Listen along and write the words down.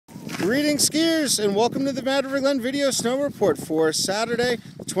Greetings skiers and welcome to the Mad River Glen video snow report for Saturday,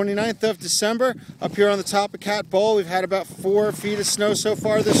 the 29th of December. Up here on the top of Cat Bowl, we've had about 4 feet of snow so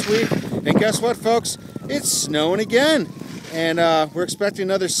far this week. And guess what, folks? It's snowing again. And we're expecting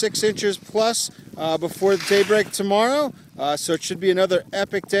another 6 inches plus before the daybreak tomorrow. So it should be another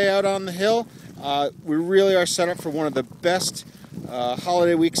epic day out on the hill. We really are set up for one of the best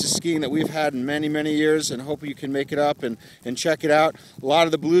holiday weeks of skiing that we've had in many years, and hope you can make it up and check it out. A lot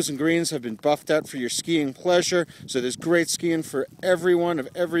of the blues and greens have been buffed out for your skiing pleasure, so there's great skiing for everyone of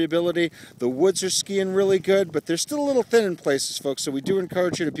every ability. The woods are skiing really good, but they're still a little thin in places, folks, so we do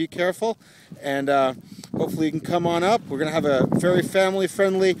encourage you to be careful, and hopefully you can come on up. We're going to have a very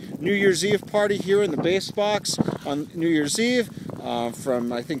family-friendly New Year's Eve party here in the base box on New Year's Eve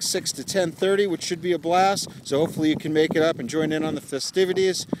from I think 6 to 10:30, which should be a blast. So hopefully you can make it up and join in on the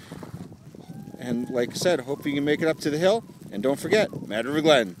festivities. And like I said, hope you can make it up to the hill. And don't forget, Mad River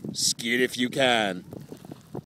Glen, ski it if you can.